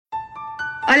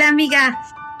Hola, amiga.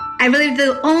 I believe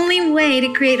the only way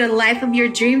to create a life of your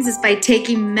dreams is by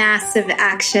taking massive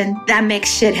action that makes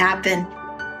shit happen.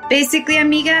 Basically,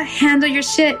 amiga, handle your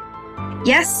shit.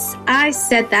 Yes, I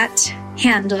said that.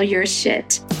 Handle your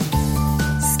shit.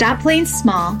 Stop playing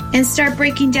small and start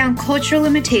breaking down cultural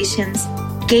limitations,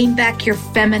 gain back your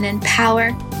feminine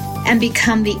power, and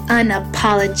become the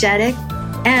unapologetic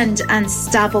and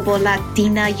unstoppable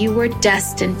Latina you were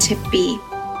destined to be.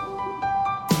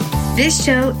 This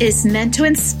show is meant to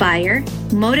inspire,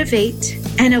 motivate,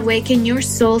 and awaken your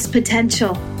soul's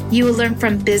potential. You will learn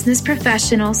from business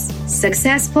professionals,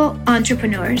 successful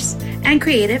entrepreneurs, and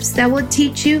creatives that will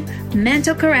teach you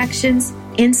mental corrections,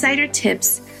 insider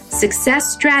tips,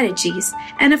 success strategies,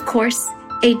 and of course,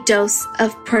 a dose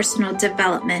of personal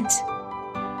development.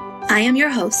 I am your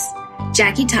host,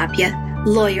 Jackie Tapia,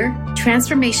 lawyer,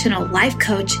 transformational life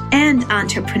coach, and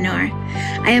entrepreneur.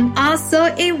 I am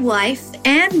also a wife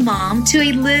and mom to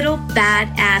a little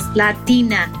badass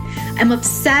Latina. I'm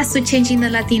obsessed with changing the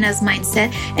Latina's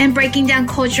mindset and breaking down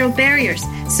cultural barriers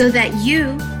so that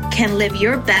you can live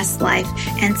your best life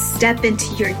and step into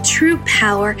your true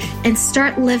power and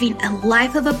start living a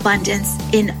life of abundance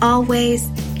in all ways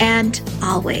and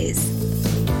always.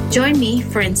 Join me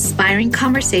for inspiring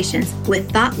conversations with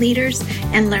thought leaders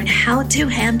and learn how to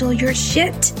handle your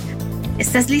shit.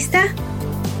 ¿Estás lista?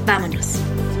 Vámonos.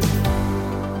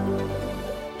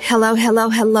 Hello,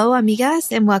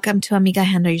 amigas, and welcome to Amiga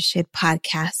Handle Your Shit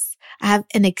podcast. I have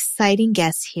an exciting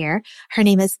guest here. Her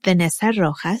name is Venessa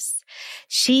Rojas.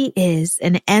 She is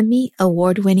an Emmy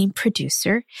award-winning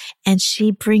producer, and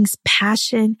she brings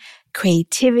passion,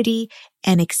 creativity,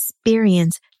 and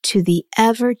experience to the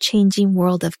ever-changing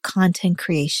world of content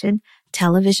creation,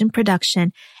 television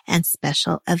production, and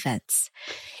special events.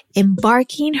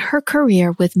 Embarking her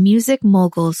career with music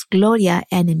moguls Gloria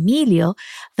and Emilio,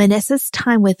 Venessa's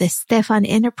time with Estefan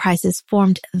Enterprises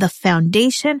formed the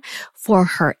foundation for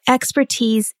her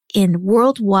expertise in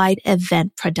worldwide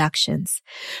event productions.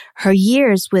 Her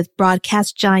years with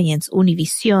broadcast giants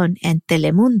Univision and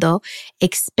Telemundo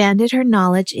expanded her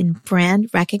knowledge in brand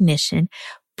recognition,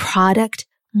 product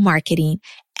marketing,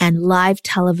 and live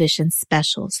television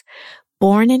specials.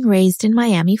 Born and raised in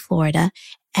Miami, Florida,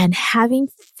 and having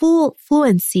full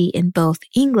fluency in both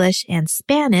English and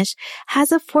Spanish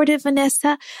has afforded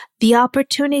Venessa the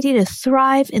opportunity to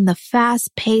thrive in the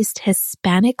fast-paced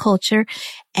Hispanic culture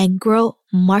and grow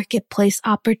marketplace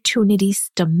opportunities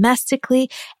domestically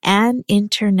and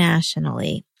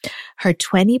internationally. Her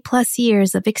 20-plus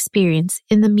years of experience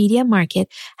in the media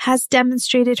market has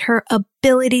demonstrated her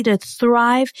ability to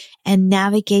thrive and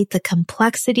navigate the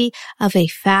complexity of a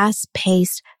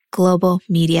fast-paced global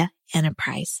media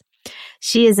enterprise.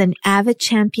 She is an avid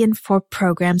champion for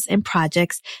programs and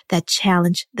projects that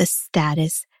challenge the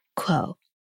status quo.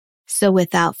 So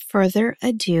without further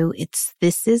ado,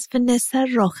 this is Venessa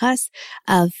Rojas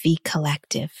of V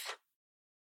Collective.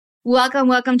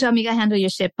 Welcome to Amiga Handle Your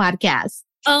Shit podcast.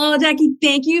 Oh, Jackie,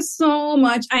 thank you so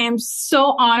much. I am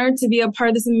so honored to be a part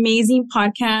of this amazing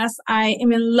podcast. I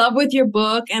am in love with your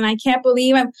book, and I can't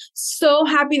believe I'm so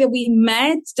happy that we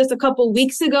met just a couple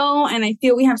weeks ago, and I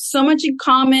feel we have so much in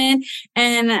common,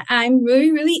 and I'm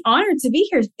really, really honored to be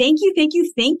here. Thank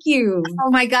you.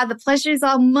 Oh my God, the pleasure is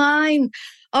all mine.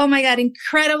 Oh my God,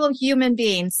 incredible human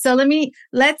being. So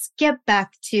let's get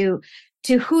back to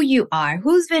who you are.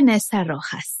 Who's Venessa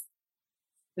Rojas?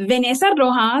 Venessa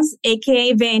Rojas,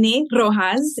 aka Vene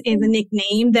Rojas, is a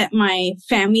nickname that my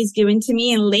family's given to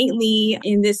me. And lately,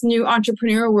 in this new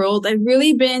entrepreneur world, I've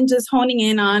really been just honing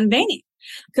in on Vene,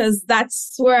 because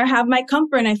that's where I have my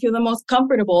comfort and I feel the most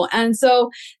comfortable. And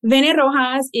so Vene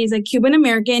Rojas is a Cuban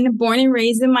American born and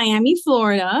raised in Miami,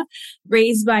 Florida,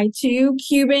 raised by two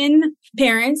Cuban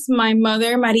parents. My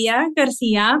mother, Maria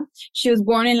Garcia, she was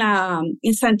born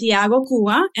in Santiago,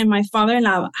 Cuba, and my father in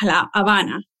La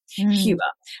Habana, Cuba.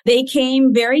 They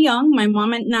came very young, my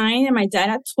mom at 9 and my dad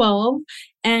at 12.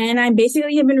 And I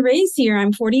basically have been raised here.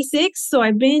 I'm 46, so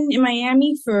I've been in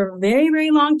Miami for a very,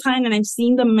 very long time. And I've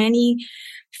seen the many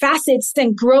facets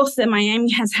and growth that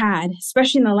Miami has had,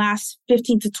 especially in the last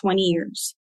 15 to 20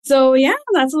 years. So yeah,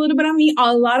 that's a little bit of me.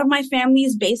 A lot of my family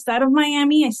is based out of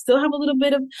Miami. I still have a little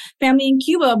bit of family in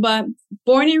Cuba, but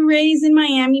born and raised in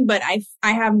Miami. But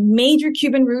I have major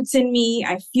Cuban roots in me.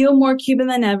 I feel more Cuban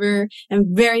than ever.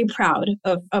 I'm very proud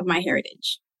of my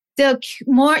heritage. So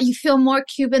you feel more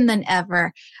Cuban than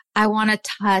ever. I want to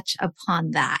touch upon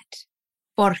that.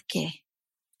 ¿Por qué?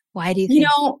 Why do you think?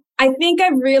 I think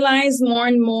I've realized more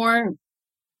and more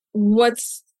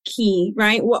what's key,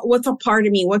 right? What's a part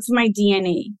of me? What's my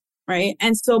DNA? right?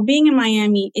 And so being in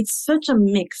Miami, it's such a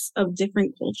mix of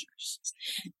different cultures.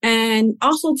 And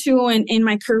also too, in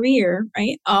my career,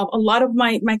 right? A lot of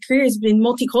my career has been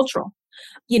multicultural.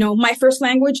 My first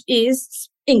language is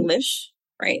English,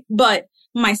 right? But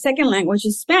my second language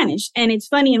is Spanish. And it's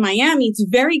funny, in Miami, it's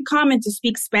very common to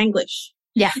speak Spanglish.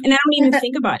 Yeah. And I don't even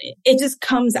think about it. It just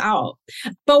comes out.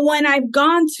 But when I've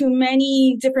gone to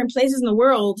many different places in the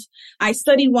world, I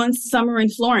studied one summer in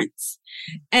Florence.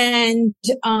 And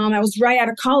I was right out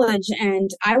of college, and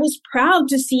I was proud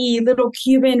to see little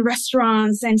Cuban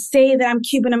restaurants and say that I'm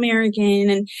Cuban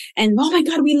American. And oh my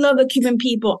God, we love the Cuban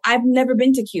people. I've never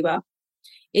been to Cuba.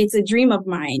 It's a dream of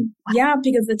mine. Yeah,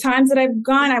 because the times that I've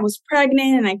gone, I was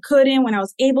pregnant and I couldn't when I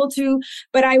was able to.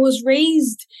 But I was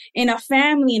raised in a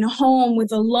family, in a home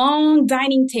with a long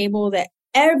dining table that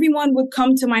everyone would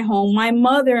come to my home. My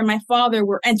mother and my father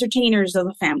were entertainers of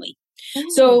the family.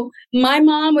 So my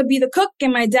mom would be the cook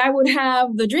and my dad would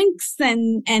have the drinks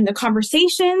and the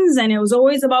conversations. And it was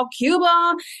always about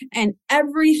Cuba and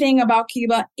everything about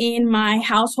Cuba in my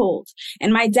household.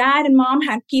 And my dad and mom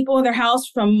had people in their house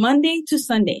from Monday to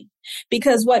Sunday,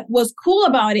 because what was cool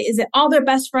about it is that all their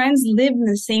best friends lived in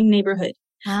the same neighborhood.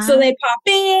 So they pop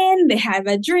in, they have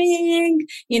a drink,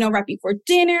 right before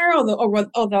dinner, or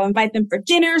they'll invite them for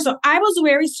dinner. So I was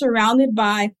very surrounded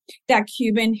by that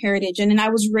Cuban heritage. And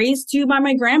I was raised too by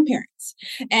my grandparents.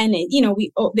 And,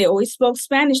 they always spoke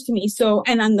Spanish to me. So,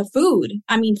 and on the food,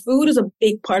 food is a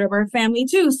big part of our family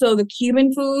too. So the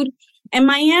Cuban food, and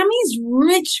Miami is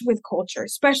rich with culture,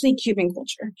 especially Cuban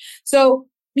culture. So,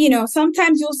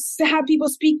 sometimes you'll have people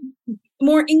speak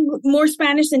more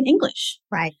Spanish than English.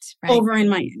 Right. Over in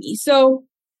Miami. So,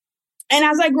 and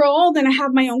as I grow old and I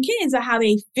have my own kids, I have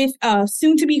a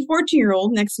soon to be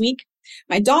 14-year-old next week,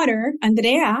 my daughter,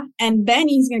 Andrea, and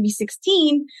Benny's going to be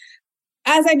 16.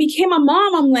 As I became a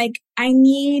mom, I'm like, I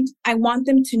want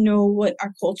them to know what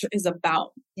our culture is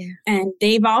about. Yeah. And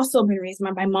they've also been raised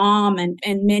by my mom and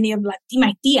many of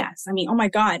my tias. Oh my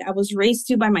God, I was raised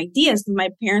too by my tias, because my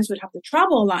parents would have to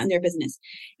travel a lot in their business.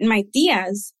 And my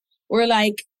tias were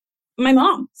like my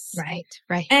moms.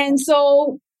 Right. And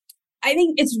so I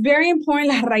think it's very important,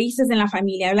 las raíces en la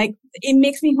familia. Like, it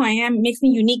makes me who I am, makes me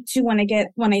unique too when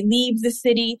I leave the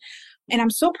city. And I'm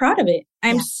so proud of it.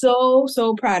 I'm so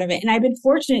proud of it. And I've been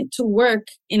fortunate to work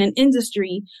in an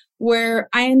industry where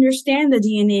I understand the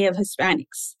DNA of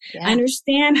Hispanics. Yeah. I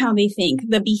understand how they think,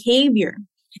 the behavior.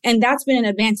 And that's been an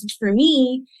advantage for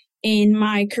me in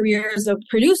my career as a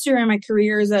producer and my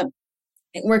career as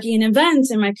working in events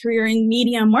and my career in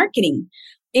media and marketing.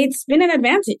 It's been an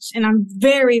advantage, and I'm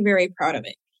very, very proud of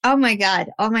it. Oh my God.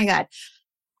 All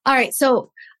right.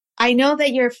 So I know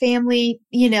that your family,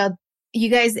 you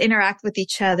guys interact with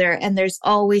each other, and there's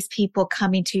always people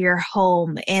coming to your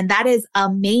home, and that is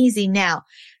amazing. Now,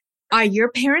 are your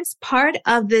parents part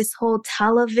of this whole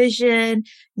television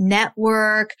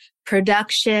network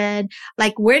production?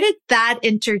 Like, where did that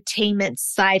entertainment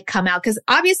side come out? Because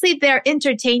obviously they're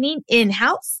entertaining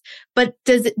in-house, but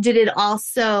did it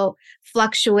also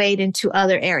fluctuate into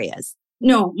other areas?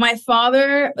 No, my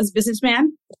father was a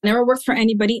businessman, never worked for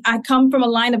anybody. I come from a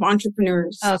line of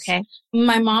entrepreneurs. Okay.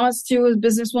 My mom was too, was a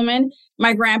businesswoman.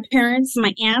 My grandparents,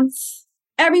 my aunts,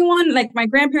 everyone, like my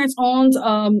grandparents owned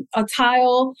a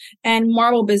tile and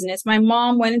marble business. My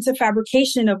mom went into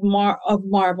fabrication of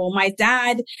marble. My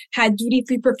dad had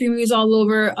duty-free perfumeries all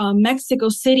over Mexico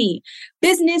City.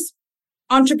 Business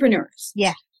entrepreneurs.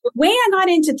 Yeah. The way I got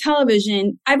into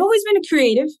television, I've always been a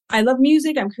creative. I love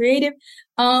music. I'm creative.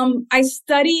 I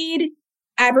studied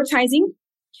advertising,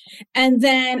 and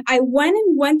then I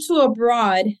went to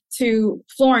abroad to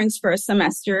Florence for a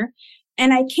semester.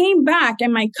 And I came back,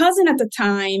 and my cousin at the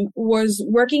time was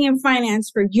working in finance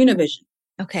for Univision.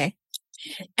 Okay.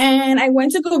 And I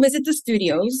went to go visit the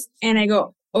studios, and I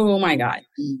go, oh my God,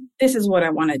 this is what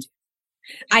I want to do.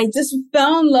 I just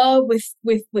fell in love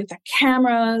with the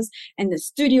cameras and the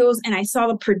studios, and I saw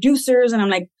the producers, and I'm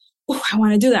like, oh, I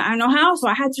want to do that. I don't know how. So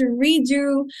I had to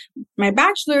redo my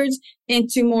bachelor's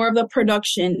into more of the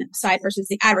production side versus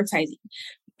the advertising.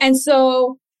 And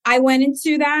so I went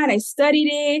into that. I studied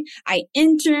it. I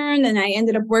interned, and I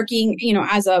ended up working,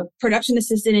 as a production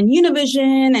assistant in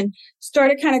Univision, and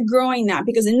started kind of growing that,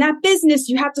 because in that business,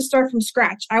 you have to start from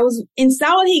scratch. I was in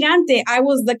Sábado Gigante. I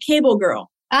was the cable girl.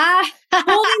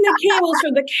 Holding the cables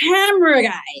for the camera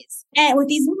guys, and with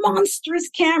these monstrous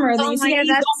cameras. Oh and my God,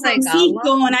 that's like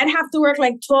and I'd have to work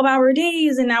like 12-hour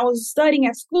days, and I was studying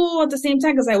at school at the same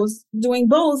time because I was doing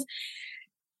both.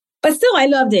 But still, I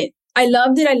loved it. I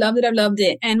loved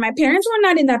it. And my parents were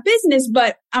not in that business,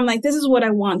 but I'm like, this is what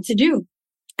I want to do.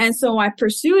 And so I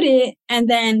pursued it. And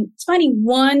then it's funny,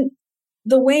 one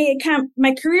the way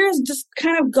my career has just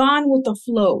kind of gone with the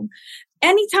flow.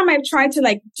 Anytime I've tried to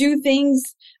like do things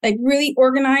like really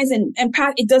organize and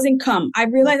path, it doesn't come. I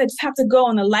realized I just have to go,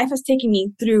 and the life has taken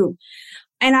me through.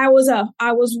 And I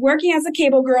was working as a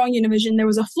cable girl on Univision. There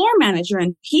was a floor manager,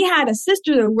 and he had a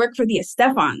sister that worked for the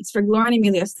Estefans, for Gloria and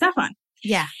Emilio Estefan.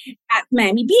 Yeah. At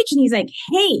Miami Beach. And he's like,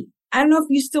 hey, I don't know if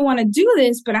you still want to do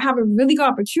this, but I have a really good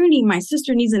opportunity. My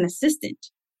sister needs an assistant.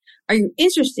 Are you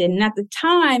interested? And at the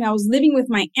time, I was living with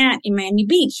my aunt in Miami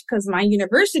Beach because my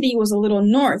university was a little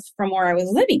north from where I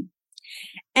was living.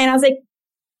 And I was like,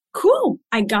 cool.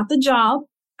 I got the job.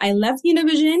 I left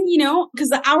Univision, because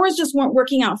the hours just weren't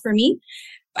working out for me.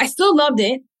 I still loved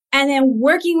it. And then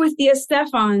working with the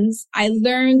Estefans, I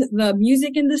learned the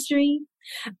music industry.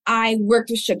 I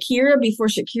worked with Shakira before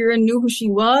Shakira knew who she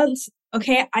was.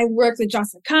 Okay, I worked with John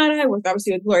Sakata. I worked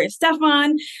obviously with Gloria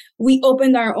Estefan. We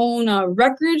opened our own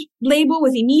record label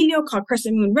with Emilio called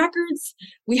Crescent Moon Records.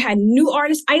 We had new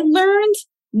artists. I learned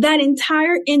that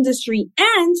entire industry.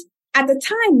 And at the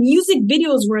time, music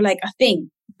videos were like a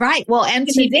thing. Right. Well,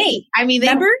 MTV. I mean,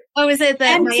 remember? What was it? The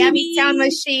MTV, Miami Sound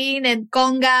Machine and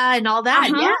Conga and all that.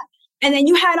 Yeah. And then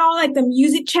you had all like the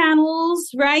music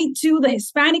channels, right? Too, the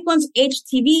Hispanic ones,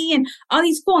 HTV and all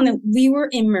these cool. And then we were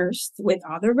immersed with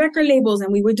other record labels,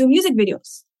 and we would do music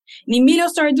videos. And Emilio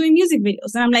started doing music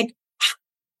videos. And I'm like,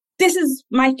 this is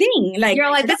my thing. Like,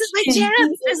 you're like, this is my jam.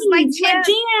 This is my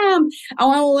jam. I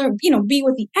want to, be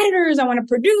with the editors. I want to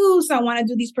produce. I want to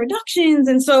do these productions.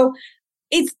 And so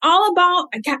it's all about,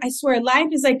 I swear, life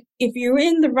is like, if you're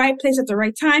in the right place at the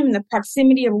right time, in the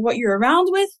proximity of what you're around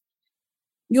with,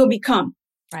 you'll become.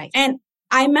 Right. And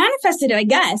I manifested it, I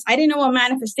guess. I didn't know what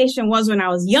manifestation was when I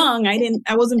was young.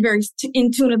 I wasn't very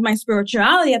in tune with my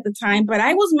spirituality at the time, but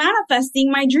I was manifesting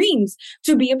my dreams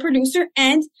to be a producer.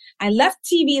 And I left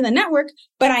TV and the network,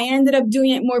 but I ended up doing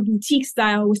it more boutique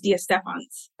style with the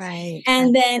Estefans. Right.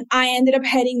 And then I ended up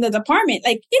heading the department,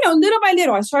 like, little by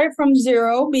little. I started from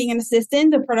zero, being an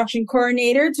assistant, the production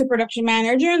coordinator to production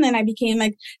manager. And then I became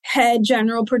like head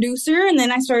general producer. And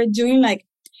then I started doing like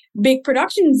big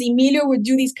productions. Emilio would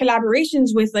do these collaborations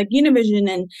with like Univision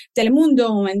and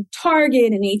Telemundo and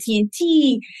Target and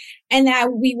AT&T. And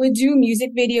that we would do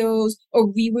music videos, or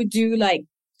we would do like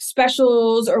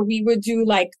specials, or we would do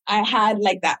like, I had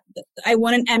like that. I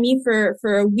won an Emmy for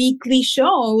a weekly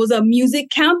show. It was a music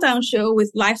countdown show with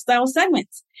lifestyle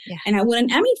segments. Yeah. And I won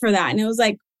an Emmy for that. And it was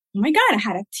like, oh my God, I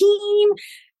had a team.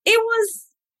 It was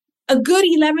a good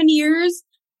 11 years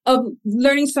of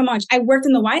learning so much. I worked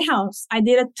in the White House. I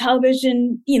did a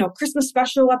television, Christmas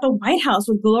special at the White House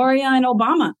with Gloria and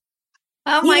Obama.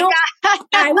 Oh my God.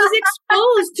 I was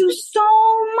exposed to so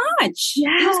much. Yeah.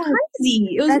 It was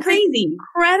crazy. That's crazy.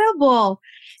 Incredible.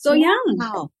 So yeah.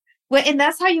 Wow. Well, and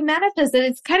that's how you manifest it.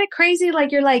 It's kind of crazy.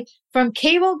 Like you're like from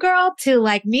cable girl to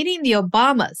like meeting the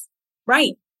Obamas.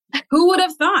 Right. Who would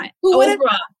have thought?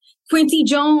 Oprah, Quincy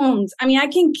Jones. I mean, I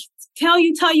can tell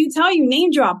you,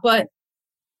 name drop, but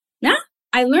yeah,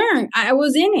 I learned. I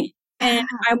was in it. And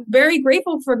I'm very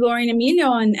grateful for Gloria and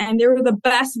Emilio, and they were the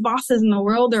best bosses in the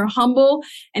world. They're humble,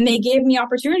 and they gave me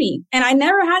opportunity. And I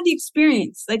never had the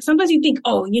experience. Like sometimes you think,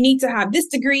 oh, you need to have this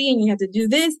degree and you have to do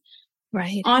this.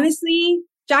 Right. Honestly,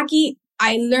 Jackie,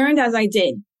 I learned as I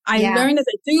did. I learned as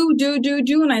I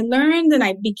do. And I learned, and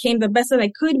I became the best that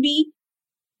I could be.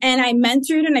 And I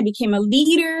mentored, and I became a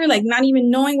leader, like not even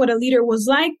knowing what a leader was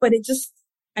like, but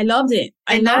I loved it.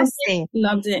 I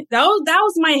loved it. That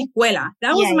was my escuela.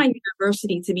 That was my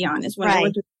university, to be honest, when I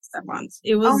worked with Estefans.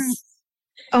 It was,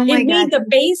 it made the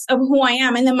base of who I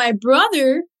am. And then my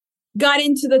brother got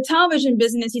into the television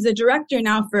business. He's a director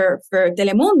now for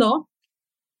Telemundo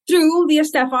through the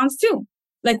Estefans too.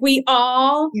 Like we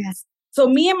all, so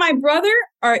me and my brother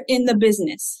are in the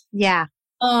business. Yeah.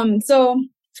 So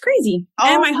it's crazy.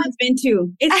 And my husband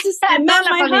too. It's just, I met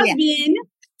my husband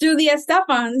through the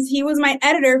Estefans. He was my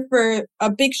editor for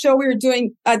a big show we were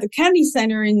doing at the Kennedy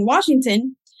Center in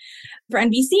Washington for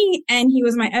NBC, and he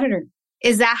was my editor.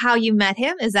 Is that how you met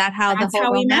him? Is that how That's the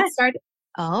whole romance started?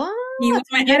 Oh, he was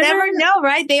my editor. You never know,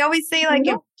 right? They always say like,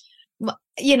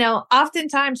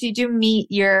 oftentimes you do meet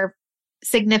your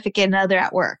significant other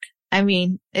at work. I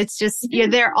mean, it's just, you're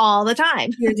there all the time.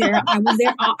 You're there. I was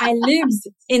there. I lived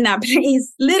in that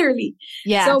place, literally.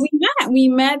 Yeah. So we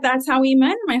met. That's how we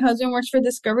met. My husband works for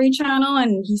Discovery Channel,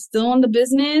 and he's still in the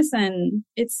business, and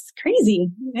it's crazy.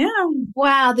 Yeah.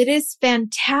 Wow. That is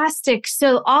fantastic.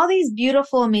 So all these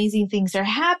beautiful, amazing things are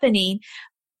happening,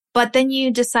 but then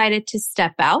you decided to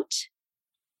step out.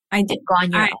 I did. Go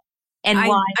on your own. And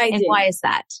why? And why is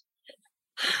that?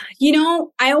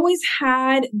 I always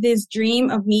had this dream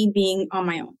of me being on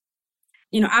my own.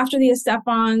 After the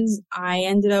Estefans, I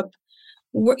ended up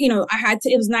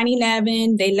it was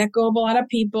 9/11. They let go of a lot of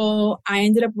people. I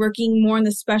ended up working more in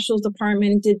the specials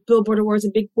department, did Billboard Awards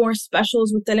and Big Four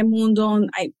specials with Telemundo. And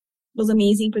I was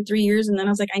amazing for 3 years. And then I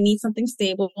was like, I need something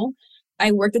stable.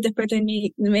 I worked at Desperta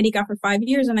America for 5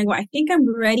 years. And I go, I think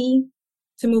I'm ready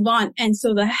to move on. And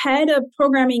so the head of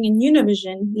programming in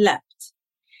Univision left.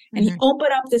 And he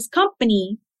opened up this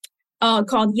company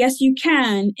called Yes You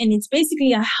Can, and it's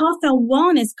basically a health and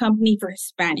wellness company for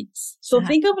Hispanics. So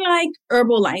think of like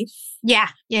Herbalife.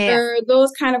 Or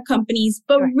those kind of companies,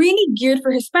 but really geared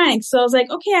for Hispanics. So I was like,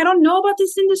 okay, I don't know about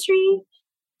this industry.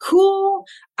 Cool.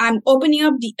 I'm opening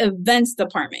up the events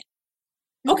department.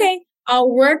 Okay,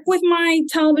 I'll work with my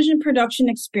television production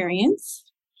experience.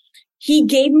 He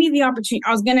gave me the opportunity.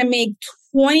 I was going to make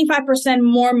 25%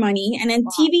 more money. And in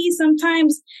TV,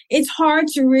 sometimes it's hard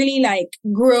to really like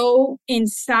grow in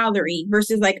salary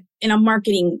versus like in a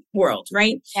marketing world,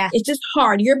 right? Yeah. It's just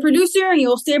hard. You're a producer and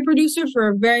you'll stay a producer for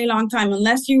a very long time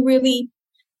unless you really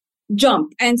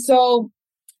jump. And so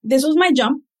this was my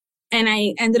jump. And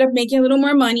I ended up making a little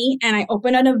more money and I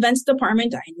opened an events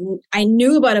department. I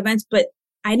knew about events, but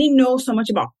I didn't know so much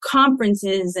about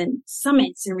conferences and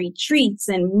summits and retreats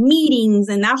and meetings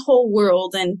and that whole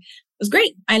world. And it was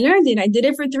great. I learned it. I did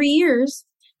it for 3 years.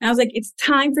 And I was like, it's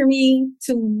time for me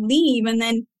to leave. And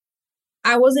then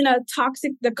I was in a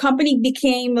toxic, the company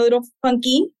became a little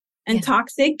funky and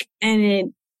toxic, and it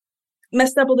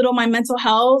messed up a little my mental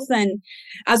health. And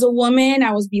as a woman,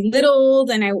 I was belittled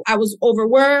and I was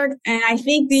overworked. And I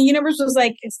think the universe was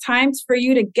like, it's time for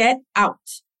you to get out.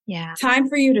 Yeah. Time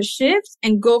for you to shift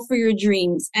and go for your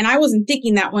dreams. And I wasn't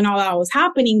thinking that when all that was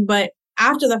happening. But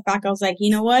after the fact, I was like,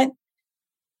 you know what?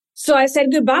 So I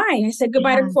said goodbye. I said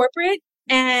goodbye to corporate.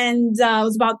 And it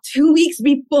was about 2 weeks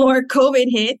before COVID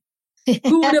hit.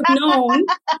 Who would have known?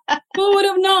 Who would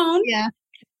have known? Yeah.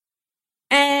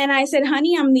 And I said,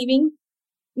 honey, I'm leaving,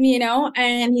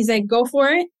 and he's like, go for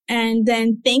it. And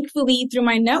then thankfully through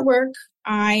my network,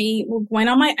 I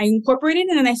incorporated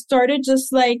and I started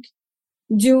just like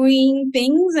doing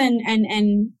things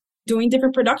and doing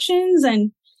different productions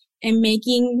and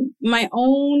making my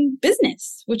own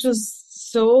business, which was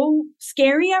so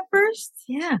scary at first.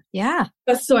 Yeah. Yeah.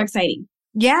 But so exciting.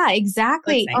 Yeah,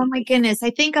 exactly. Oh my goodness. I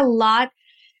think a lot,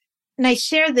 and I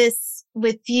share this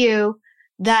with you,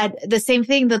 that the same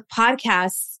thing, the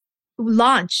podcast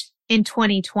launched in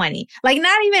 2020. Like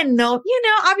not even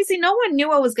obviously no one knew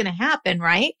what was going to happen.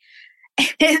 Right.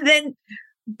 And then,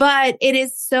 but it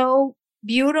is so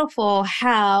beautiful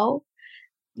how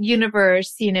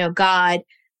universe, God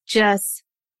just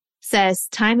says,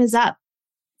 time is up.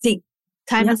 See,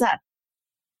 time is up.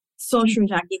 So true,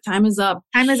 Jackie. Time is up.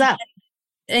 Time is up.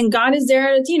 And God is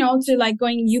there, to like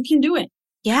going, you can do it.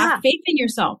 Yeah. Have faith in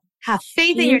yourself. Have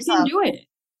faith in yourself. You can do it.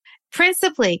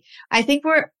 Principally, I think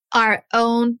we're our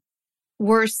own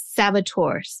worst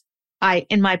saboteurs,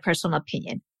 in my personal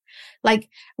opinion. Like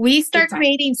we start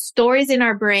creating stories in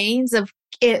our brains of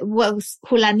it was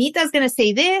Julanita's going to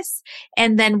say this.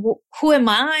 And then who am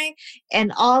I?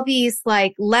 And all these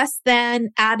like less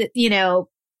than attitudes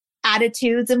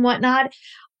and whatnot.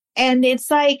 And it's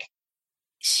like,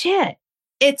 shit,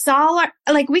 it's all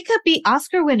like we could be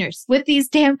Oscar winners with these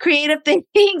damn creative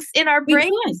things in our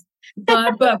brains.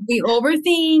 But we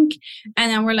overthink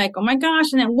and then we're like, oh my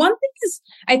gosh. And then one thing is,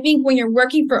 I think when you're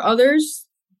working for others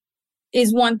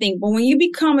is one thing, but when you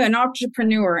become an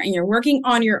entrepreneur and you're working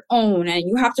on your own and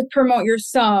you have to promote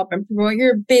yourself and promote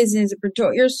your business and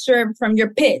promote your service from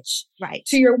your pitch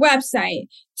to your website,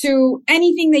 to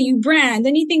anything that you brand,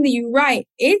 anything that you write,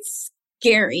 it's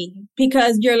scary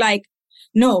because you're like,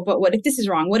 no, but what if this is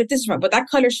wrong? What if this is wrong? But that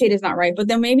color shade is not right. But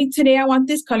then maybe today I want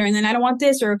this color and then I don't want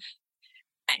this,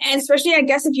 and especially I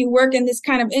guess if you work in this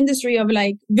kind of industry of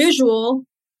like visual,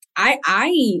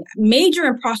 I major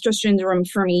imposter syndrome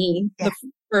for me the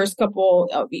first couple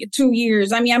of 2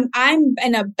 years. I mean, I'm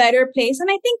in a better place.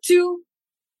 And I think too,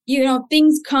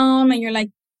 things come and you're like,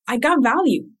 I got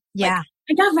value. Yeah. Like,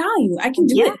 I got value. I can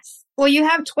do this. Well, you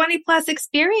have 20 plus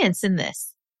experience in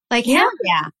this. Like, hell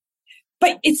yeah.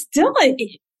 But it's still like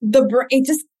the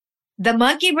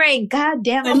monkey brain. God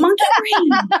damn it. The monkey brain.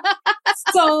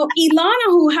 So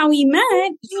Ilana, how we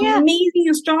met, she's an amazing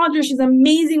astrologer. She's an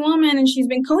amazing woman. And she's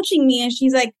been coaching me. And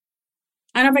she's like,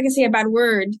 I don't know if I can say a bad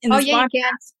word in this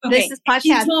podcast. Okay. This is podcast.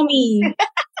 She told me,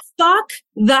 fuck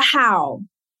the how.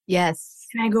 Yes.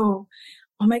 And I go,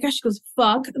 oh my gosh. She goes,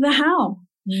 fuck the how.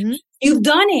 Mm-hmm. You've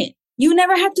done it. You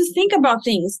never have to think about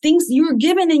things you were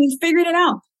given and you figured it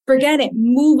out. Forget it.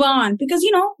 Move on. Because,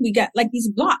 we got like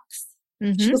these blocks.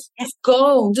 Mm-hmm. Just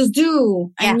go, just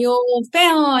do, and you'll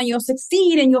fail and you'll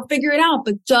succeed and you'll figure it out,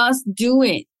 but just do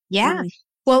it. Yeah.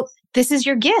 Well, this is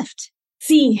your gift.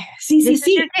 This is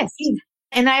your gift.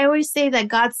 And I always say that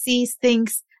God sees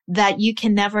things that you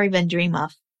can never even dream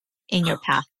of in your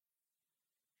path.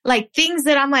 Like things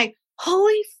that I'm like,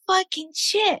 holy fucking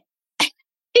shit.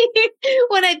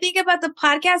 When I think about the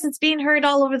podcast, it's being heard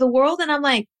all over the world. And I'm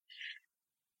like,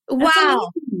 wow.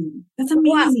 That's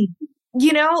amazing. Wow.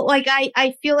 You know, like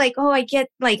I feel like, oh, I get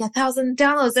like 1,000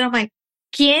 downloads. And I'm like,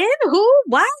 ¿Quién? Who?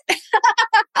 What?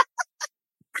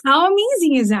 How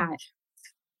amazing is that?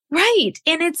 Right.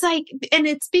 And it's like, and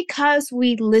it's because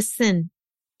we listen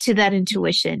to that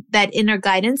intuition, that inner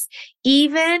guidance,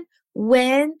 even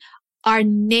when our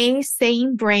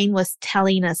naysaying brain was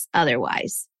telling us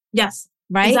otherwise. Yes.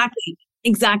 Right?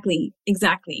 Exactly.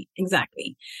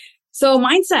 So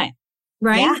mindset,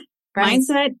 right? Yeah, right.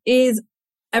 Mindset is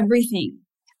everything.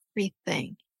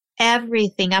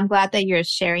 Everything. I'm glad that you're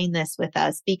sharing this with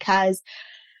us because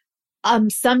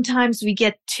sometimes we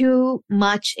get too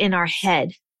much in our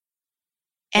head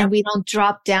and we don't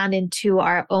drop down into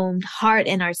our own heart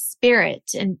and our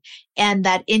spirit and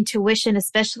that intuition,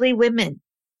 especially women.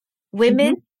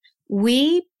 Women,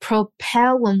 we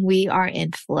propel when we are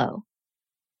in flow.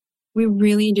 We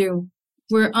really do.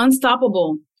 We're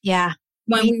unstoppable. Yeah.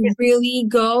 When we really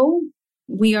go,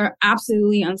 we are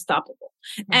absolutely unstoppable.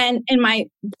 And in my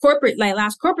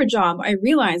last corporate job, I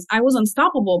realized I was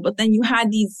unstoppable, but then you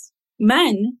had these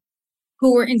men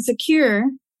who were insecure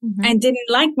and didn't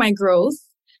like my growth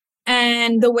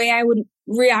and the way I would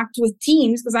react with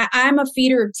teams, because I'm a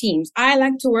feeder of teams. I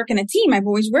like to work in a team. I've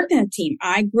always worked in a team.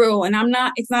 I grow and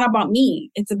it's not about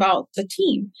me. It's about the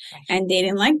team. And they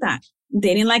didn't like that.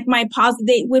 They didn't like my positive.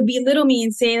 They would belittle me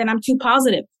and say that I'm too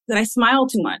positive, that I smile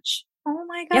too much. Oh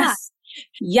my God.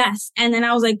 Yes. And then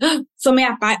I was like, so me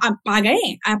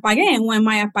apagué. And when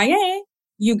I apagué,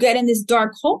 you get in this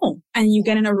dark hole and you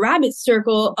get in a rabbit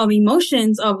circle of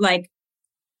emotions of like,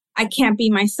 I can't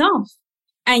be myself.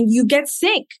 And you get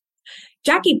sick.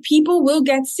 Jackie, people will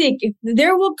get sick.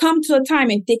 There will come to a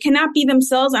time if they cannot be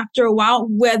themselves after a while,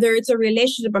 whether it's a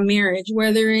relationship, a marriage,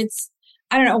 whether it's,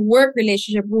 I don't know, a work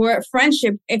relationship or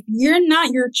friendship. If you're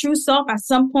not your true self, at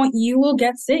some point you will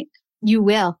get sick. You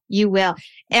will.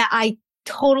 I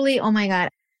totally, oh my God.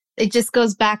 It just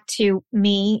goes back to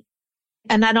me.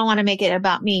 And I don't want to make it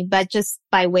about me, but just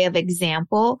by way of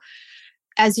example,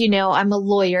 as you know, I'm a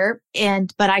lawyer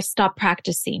but I stopped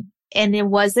practicing. And it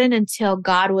wasn't until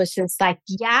God was just like,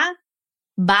 yeah,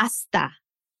 basta.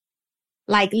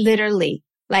 Like literally,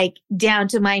 like down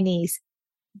to my knees.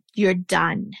 You're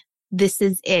done. This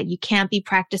is it. You can't be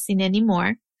practicing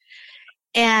anymore.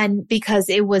 And because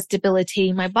it was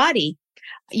debilitating my body.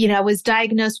 You know, I was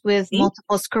diagnosed with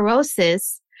multiple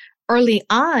sclerosis early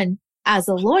on as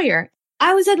a lawyer.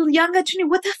 I was a young attorney.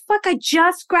 What the fuck? I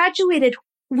just graduated.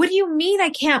 What do you mean I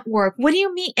can't work? What do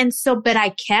you mean? And so, but I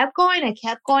kept going,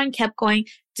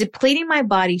 depleting my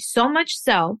body so much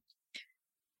so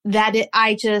that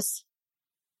I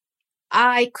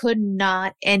could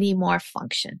not anymore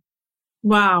function.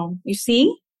 Wow. You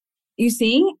see,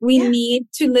 we need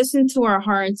to listen to our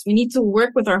hearts. We need to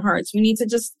work with our hearts. We need to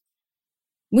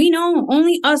we know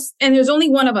only us, and there's only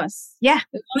one of us. Yeah.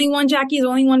 There's only one Jackie, there's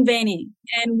only one Vanny.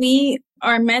 And we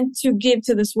are meant to give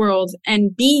to this world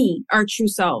and be our true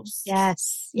selves.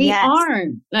 Yes. We are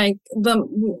like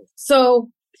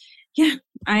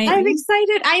I'm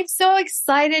excited. I'm so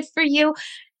excited for you.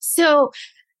 So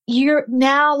you're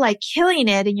now like killing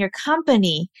it in your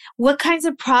company. What kinds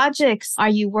of projects are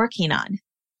you working on?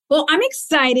 Well, I'm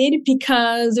excited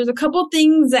because there's a couple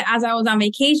things that as I was on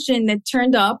vacation that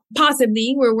turned up.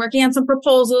 Possibly, we're working on some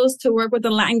proposals to work with the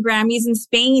Latin Grammys in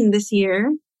Spain this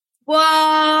year.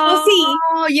 Whoa! We'll see.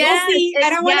 Yeah, we'll see. I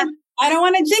don't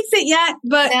want to jinx it yet,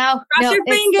 but cross your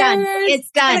fingers. It's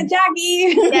done.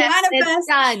 Jackie, yes, it's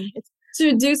done.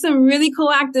 To do some really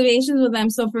cool activations with them.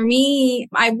 So for me,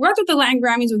 I worked with the Latin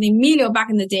Grammys with Emilio back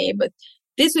in the day, but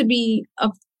this would be a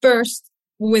first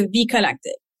with V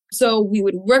Collective. So we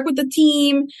would work with the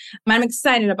team. I'm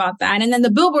excited about that. And then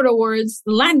the Billboard Awards,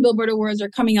 the Latin Billboard Awards are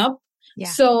coming up. Yeah.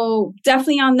 So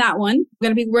definitely on that one. I'm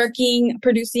going to be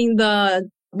producing the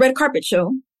red carpet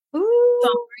show. Ooh. So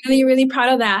I'm really, really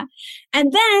proud of that.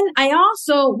 And then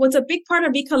what's a big part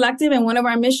of V Collective and one of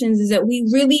our missions is that we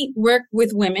really work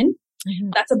with women.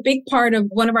 Mm-hmm. That's a big part of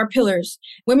one of our pillars,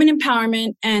 women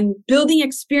empowerment and building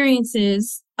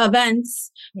experiences,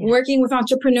 events, working with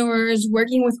entrepreneurs,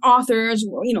 working with authors,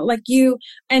 like you,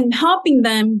 and helping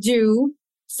them do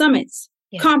summits,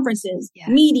 conferences,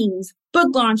 meetings,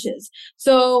 book launches.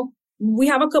 So we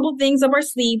have a couple things up our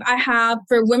sleeve. I have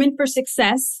for Women for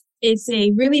Success. It's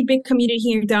a really big community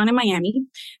here down in Miami,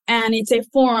 and it's a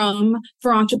forum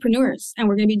for entrepreneurs. And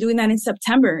we're going to be doing that in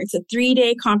September. It's a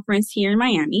 3-day conference here in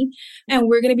Miami, and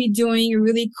we're going to be doing a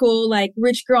really cool, like,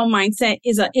 Rich Girl Mindset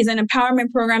is an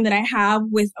empowerment program that I have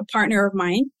with a partner of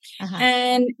mine.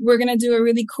 And we're going to do a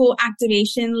really cool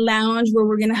activation lounge where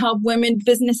we're going to help women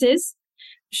businesses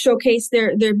showcase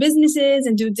their businesses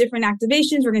and do different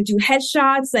activations. We're going to do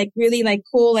headshots, like really like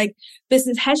cool, like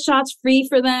business headshots free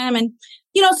for them. And,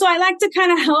 so I like to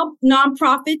kind of help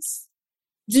nonprofits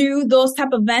do those type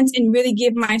of events and really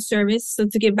give my service. So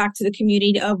to give back to the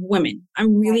community of women,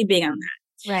 I'm really big on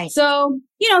that. Right. So,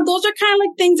 those are kind of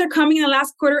like things that are coming in the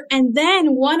last quarter. And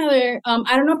then one other,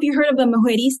 I don't know if you heard of the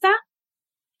Mujerista.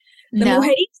 The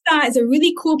Mujerista is a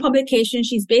really cool publication.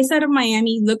 She's based out of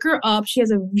Miami. Look her up. She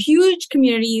has a huge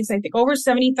community. It's, I think, over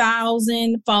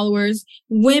 70,000 followers.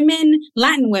 Women,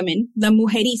 Latin women, the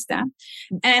Mujerista.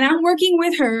 And I'm working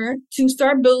with her to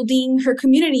start building her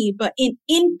community, but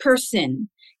in-person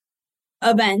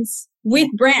events with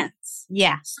brands.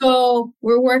 Yeah. So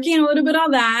we're working a little bit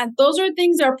on that. Those are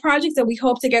things that are projects that we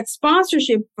hope to get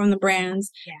sponsorship from the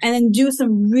brands and then do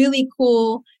some really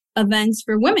cool events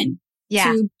for women.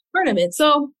 Yeah. To part of it.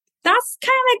 So that's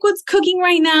kind of like what's cooking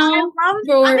right now.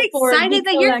 I'm excited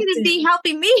that you're going to be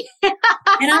helping me.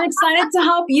 And I'm excited to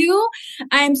help you.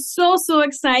 I'm so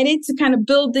excited to kind of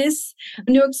build this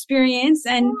new experience.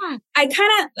 And I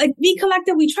kind of like Be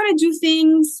Collective. We try to do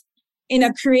things in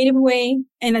a creative way,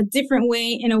 in a different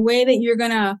way, in a way that you're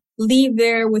going to leave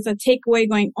there with a takeaway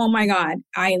going, oh my God,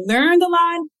 I learned a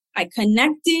lot. I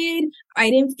connected. I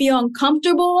didn't feel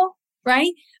uncomfortable,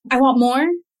 right? I want more.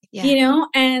 Yeah.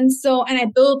 And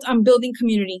I'm building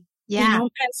community. Yeah. And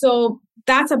so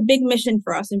that's a big mission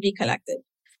for us in Be Collective.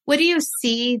 What do you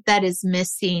see that is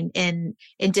missing in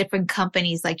different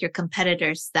companies, like your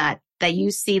competitors, that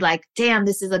you see like, damn,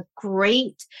 this is a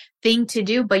great thing to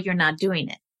do, but you're not doing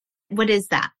it? What is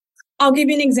that? I'll give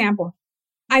you an example.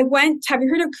 Have you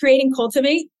heard of Create and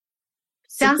Cultivate?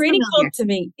 Sounds Create and familiar.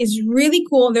 Cultivate is really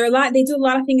cool. They do a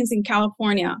lot of things in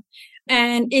California,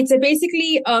 and it's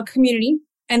basically a community.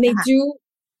 And they do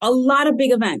a lot of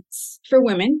big events for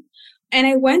women. And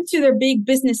I went to their big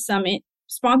business summit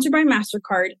sponsored by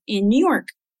MasterCard in New York.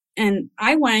 And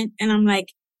I went and I'm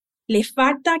like, le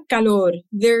falta calor.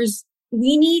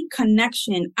 We need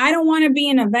connection. I don't want to be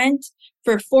in an event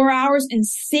for 4 hours and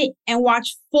sit and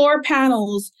watch 4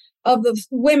 panels of the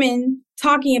women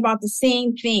talking about the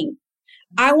same thing.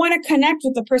 I want to connect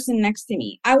with the person next to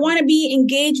me. I want to be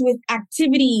engaged with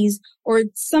activities or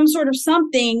some sort of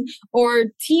something or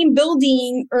team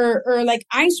building or like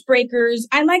icebreakers.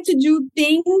 I like to do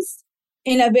things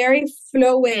in a very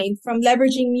flow way, from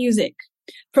leveraging music,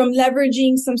 from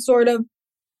leveraging some sort of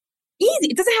easy.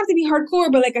 It doesn't have to be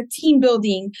hardcore, but like a team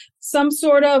building, some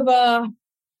sort of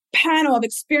panel of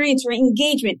experience or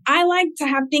engagement. I like to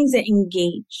have things that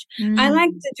engage. I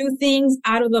like to do things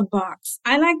out of the box.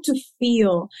 I like to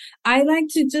feel. I like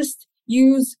to just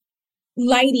use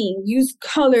lighting, use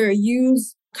color,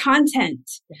 use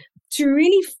content to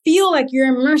really feel like you're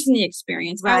immersed in the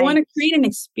experience. Right. I want to create an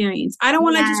experience. I don't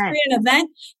want to just create an event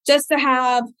just to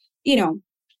have,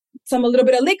 a little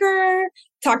bit of liquor,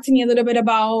 talk to me a little bit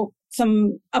about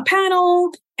a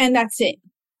panel, and that's it.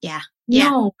 Yeah.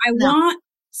 No, I want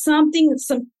something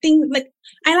like,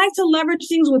 I like to leverage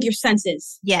things with your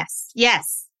senses. Yes.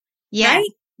 Right?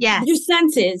 Yeah. Your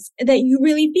senses that you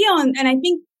really feel. And I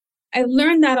think I've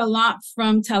learned that a lot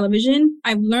from television.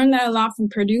 I've learned that a lot from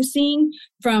producing,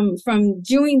 from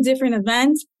doing different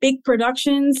events, big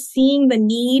productions, seeing the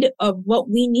need of what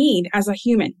we need as a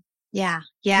human. Yeah.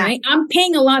 Right? I'm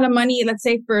paying a lot of money, let's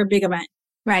say, for a big event.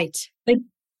 Right. Like,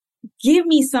 give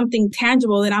me something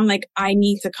tangible that I'm like, I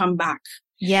need to come back.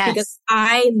 Yes. Because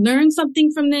I learned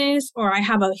something from this, or I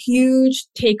have a huge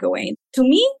takeaway. To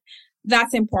me,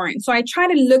 that's important. So I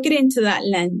try to look at it into that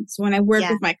lens when I work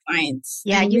with my clients.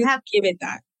 Yeah, give it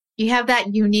that. You have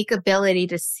that unique ability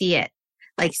to see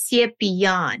it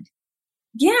beyond.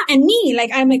 Yeah. And me,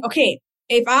 I'm like, okay,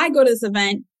 if I go to this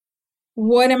event,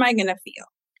 what am I going to feel?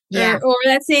 Yeah. Or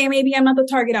let's say maybe I'm not the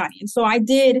target audience. So I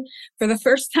did, for the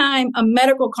first time, a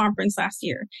medical conference last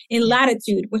year in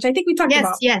Latitude, which I think we talked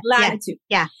about. Yes. Latitude.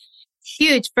 Yeah.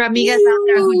 Huge. For amigas out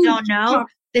there who don't know,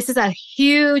 this is a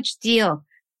huge deal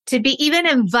to be even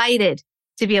invited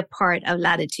to be a part of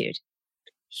Latitude.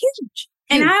 Huge.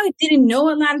 And I didn't know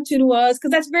what Latitude was,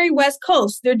 because that's very West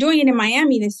Coast. They're doing it in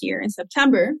Miami this year in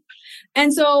September.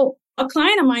 And so a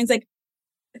client of mine's like,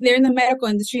 they're in the medical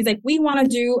industry. It's like, we want to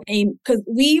do because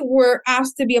we were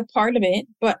asked to be a part of it,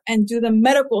 and do the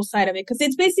medical side of it. Because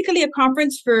it's basically a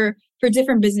conference for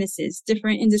different businesses,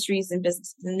 different industries and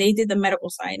businesses. And they did the medical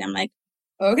side. I'm like,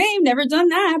 okay, never done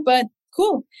that, but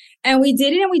cool. And we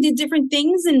did it and we did different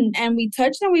ththings and we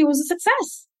touched and it was a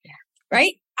success. Yeah.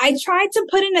 Right. I tried to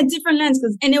put in a different lens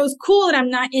and it was cool that I'm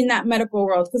not in that medical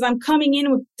world because I'm coming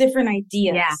in with different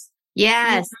ideas. Yeah.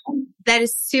 Yes. You know? That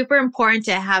is super important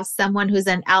to have someone who's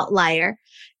an outlier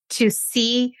to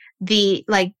see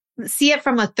see it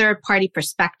from a third party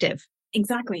perspective.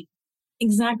 Exactly.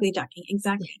 Exactly, Jackie.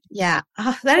 Exactly. Yeah.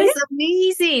 Oh, that is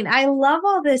amazing. I love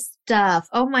all this stuff.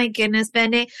 Oh my goodness,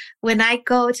 Benny. When I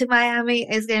go to Miami,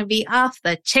 it's going to be off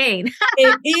the chain.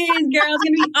 It is, girl. It's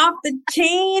going to be off the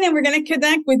chain and we're going to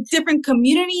connect with different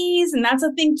communities. And that's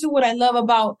the thing too. What I love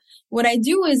about what I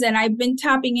do is that I've been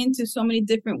tapping into so many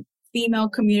different female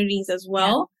communities as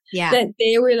well. Yeah. That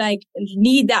they were like,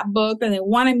 need that book and they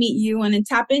want to meet you and then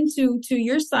tap into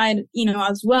your side,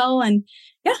 as well. And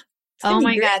yeah. Oh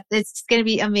my God. It's going to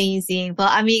be amazing. Well,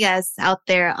 amigas out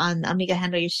there on Amiga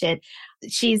Handle Your Shit,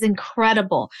 she's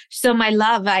incredible. So my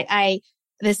love,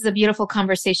 this is a beautiful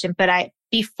conversation, but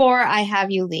before I have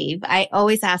you leave, I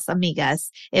always ask amigas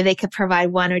if they could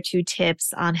provide 1 or 2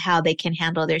 tips on how they can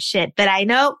handle their shit. But I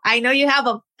know you have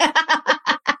them.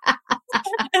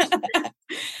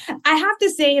 I have to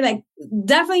say,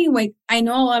 definitely, I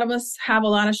know a lot of us have a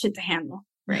lot of shit to handle,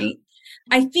 right?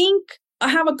 I think I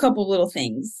have a couple little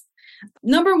things.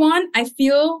 Number 1, I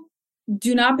feel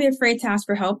do not be afraid to ask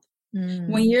for help.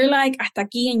 When you're like, hasta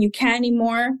aquí and you can't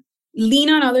anymore, lean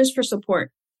on others for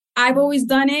support. I've always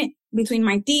done it between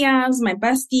my tias, my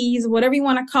besties, whatever you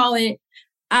want to call it.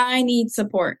 I need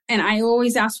support and I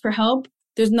always ask for help.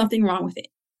 There's nothing wrong with it.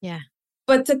 Yeah.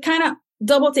 But to kind of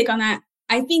double take on that,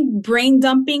 I think brain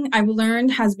dumping I've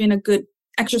learned has been a good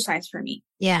exercise for me.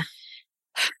 Yeah.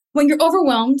 When you're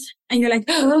overwhelmed and you're like,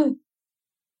 oh,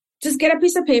 just get a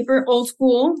piece of paper, old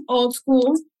school,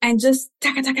 and just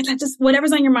just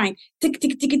whatever's on your mind, tick,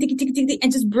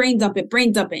 and just brain dump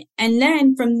it. And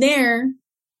then from there,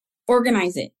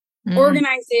 organize it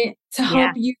to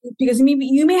help you because maybe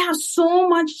you may have so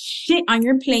much shit on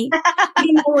your plate, you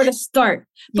don't know where to start.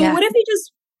 But what if you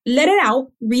just let it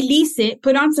out, release it,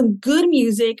 put on some good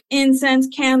music, incense,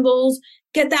 candles,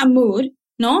 get that mood,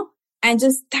 no? And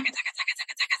just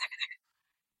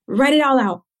write it all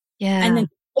out. Yeah. And then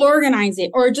organize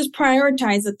it or just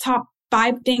prioritize the top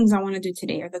 5 things I want to do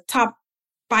today or the top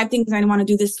 5 things I want to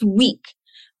do this week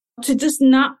to just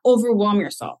not overwhelm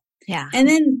yourself. Yeah. And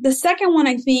then the second one,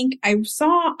 I think I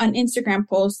saw an Instagram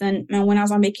post and when I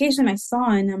was on vacation, I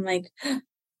saw it and I'm like,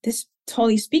 this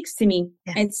totally speaks to me.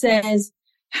 Yeah. It says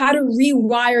how to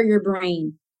rewire your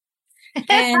brain.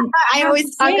 And I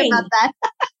always talk about that.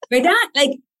 Right?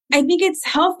 I think it's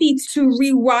healthy to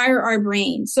rewire our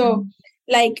brain. So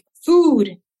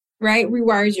food, right?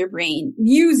 Rewires your brain.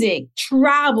 Music,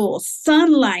 travel,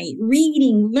 sunlight,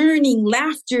 reading, learning,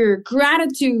 laughter,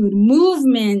 gratitude,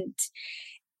 movement,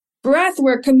 breath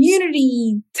work,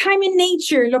 community, time in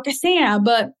nature, lo que sea.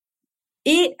 But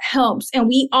it helps. And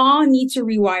we all need to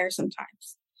rewire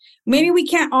sometimes. Maybe we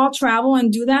can't all travel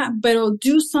and do that, but it'll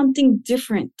do something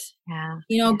different. Yeah.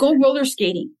 Go roller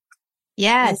skating.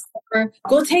 Yes. Or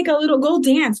go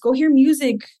dance, go hear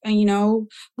music, and,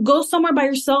 go somewhere by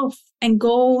yourself and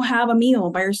go have a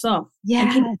meal by yourself. Yes.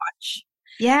 And people watch.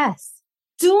 Yes.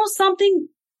 Do something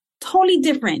totally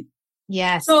different.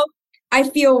 Yes. So I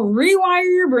feel rewire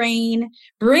your brain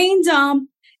dump,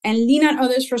 and lean on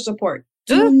others for support.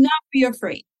 Do not be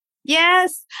afraid.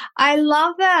 Yes. I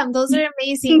love them. Those are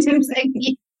amazing tips.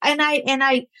 And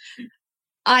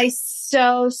I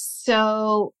so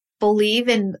believe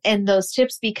in those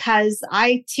tips because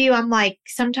I'm like,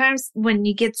 sometimes when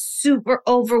you get super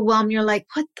overwhelmed, you're like,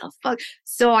 what the fuck?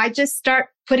 So I just start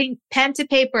putting pen to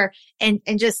paper and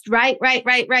just write.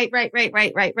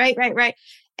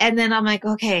 And then I'm like,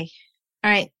 okay,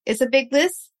 all right, it's a big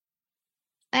list.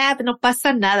 No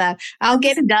pasa nada. I'll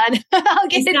get it done. I'll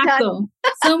get it done.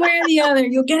 Somewhere or the other,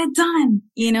 you'll get it done.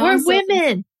 We're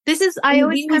women. I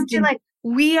always come to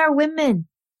we are women.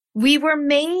 We were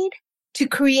made to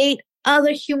create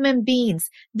other human beings.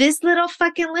 This little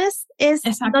fucking list is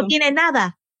no tiene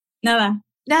nada. Nada.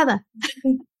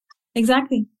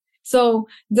 Exactly. So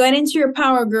get into your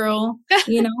power, girl.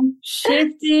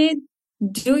 Shift it,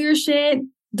 do your shit.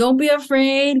 Don't be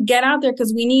afraid. Get out there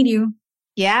because we need you.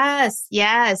 Yes.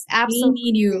 Absolutely.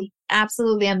 We need you.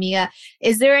 Absolutely, amiga.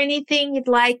 Is there anything you'd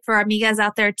like for amigas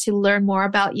out there to learn more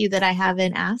about you that I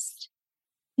haven't asked?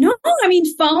 No,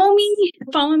 follow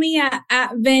me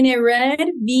at Venered,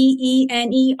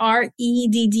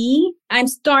 VENEREDD. I'm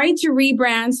starting to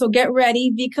rebrand, so get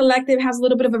ready. V Collective has a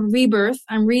little bit of a rebirth.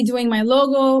 I'm redoing my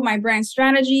logo, my brand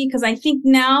strategy, because I think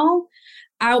now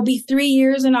I'll be 3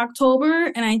 years in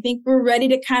October, and I think we're ready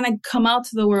to kind of come out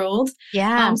to the world.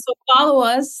 Yeah. So follow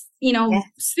us.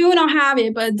 Soon I'll have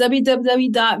it, but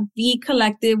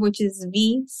www.vcollective, which is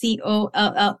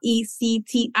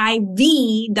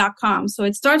VCOLLECTIV.com. So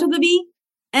it starts with a V,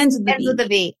 ends with the V. Ends with the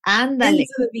V. Ándale.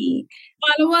 Ends with a V.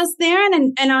 Follow us there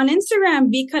and on Instagram,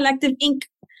 V Collective Inc.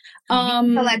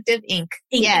 Collective Inc.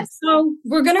 Yes. So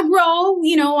we're going to grow.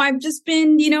 I've just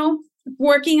been,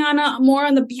 working on more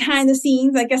on the behind the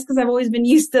scenes, I guess, because I've always been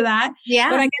used to that.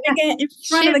 Yeah. But I got to get in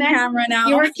front of the camera now.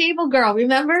 You're a cable girl,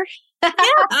 remember?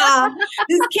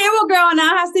 This cable girl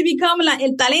now has to become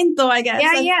el talento, I guess.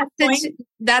 Yeah.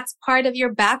 That's part of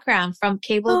your background, from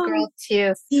cable girl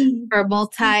to for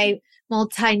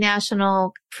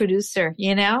multinational producer,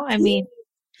 I mean,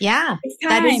 yeah,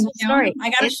 that is the story. I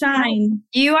gotta shine.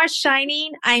 You are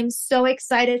shining. I'm so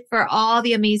excited for all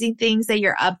the amazing things that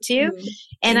you're up to.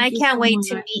 And I can't wait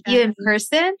to meet you in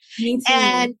person. Me too.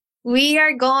 And we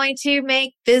are going to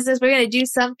make business. We're going to do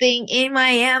something in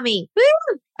Miami. Woo!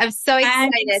 I'm so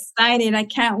excited. I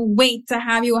can't wait to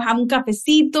have you. We'll have un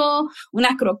cafecito,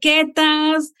 unas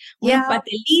croquetas, unos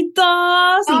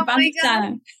patelitos, y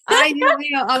pan. Ay, Dios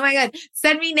mío. Oh my God.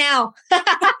 Send me now.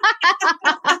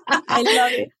 I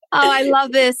love it. Oh, I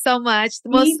love this so much.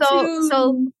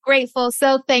 So grateful,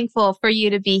 so thankful for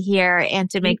you to be here and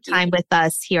to make time with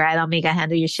us here at Amiga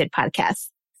Handle Your Shit podcast.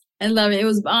 I love it. It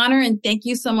was an honor, and thank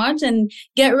you so much. And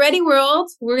get ready,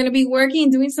 world. We're going to be working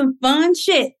and doing some fun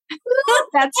shit.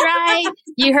 That's right.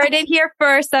 You heard it here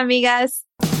first, amigas.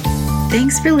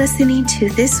 Thanks for listening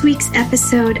to this week's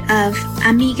episode of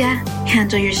Amiga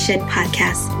Handle Your Shit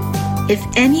podcast. If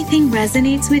anything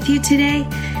resonates with you today,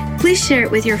 please share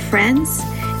it with your friends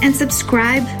and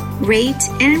subscribe, rate,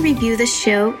 and review the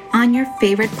show on your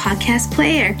favorite podcast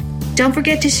player. Don't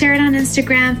forget to share it on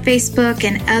Instagram, Facebook,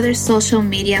 and other social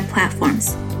media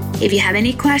platforms. If you have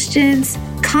any questions,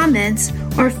 comments,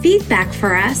 or feedback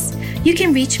for us, you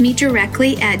can reach me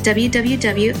directly at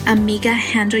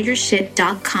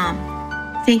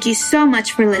www.amigahandleyourshit.com. Thank you so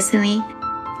much for listening.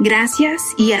 Gracias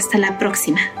y hasta la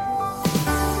próxima.